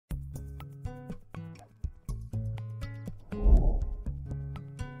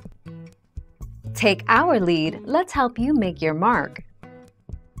Take our lead, let's help you make your mark.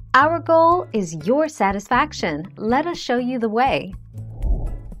 Our goal is your satisfaction. Let us show you the way.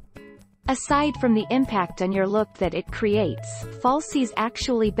 Aside from the impact on your look that it creates, falsies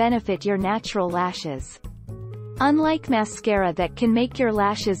actually benefit your natural lashes. Unlike mascara that can make your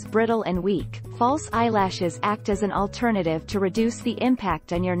lashes brittle and weak, false eyelashes act as an alternative to reduce the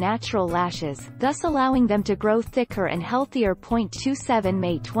impact on your natural lashes, thus allowing them to grow thicker and healthier. 27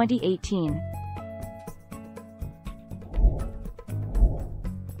 May 2018.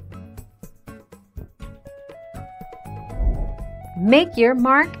 Make your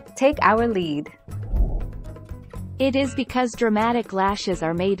mark, take our lead. It is because dramatic lashes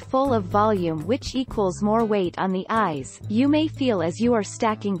are made full of volume, which equals more weight on the eyes. You may feel as you are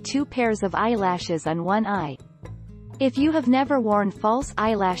stacking two pairs of eyelashes on one eye. If you have never worn false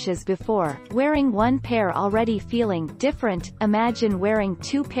eyelashes before, wearing one pair already feeling different, imagine wearing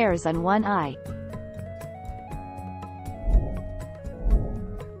two pairs on one eye.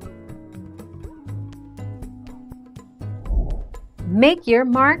 Make your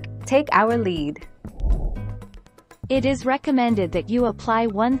mark, take our lead. It is recommended that you apply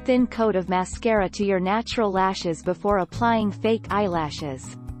one thin coat of mascara to your natural lashes before applying fake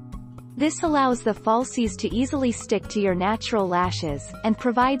eyelashes. This allows the falsies to easily stick to your natural lashes, and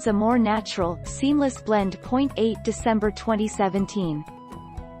provides a more natural, seamless blend. 8 December 2017.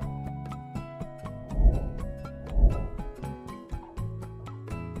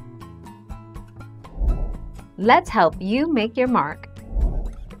 Let's help you make your mark.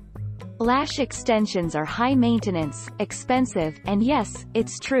 Lash extensions are high maintenance, expensive, and yes,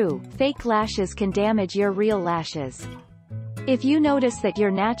 it's true, fake lashes can damage your real lashes. If you notice that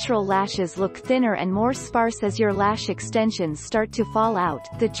your natural lashes look thinner and more sparse as your lash extensions start to fall out,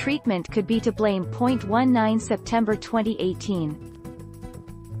 the treatment could be to blame. 19 September 2018.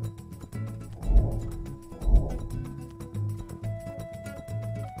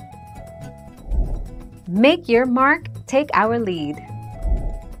 Make your mark, take our lead.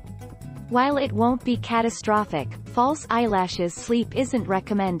 While it won't be catastrophic, false eyelashes sleep isn't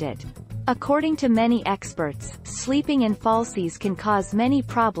recommended. According to many experts, sleeping in falsies can cause many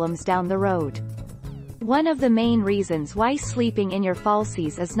problems down the road. One of the main reasons why sleeping in your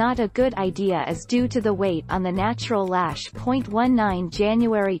falsies is not a good idea is due to the weight on the natural lash. 19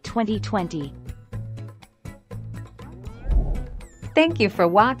 January 2020. Thank you for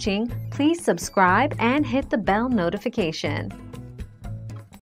watching. Please subscribe and hit the bell notification.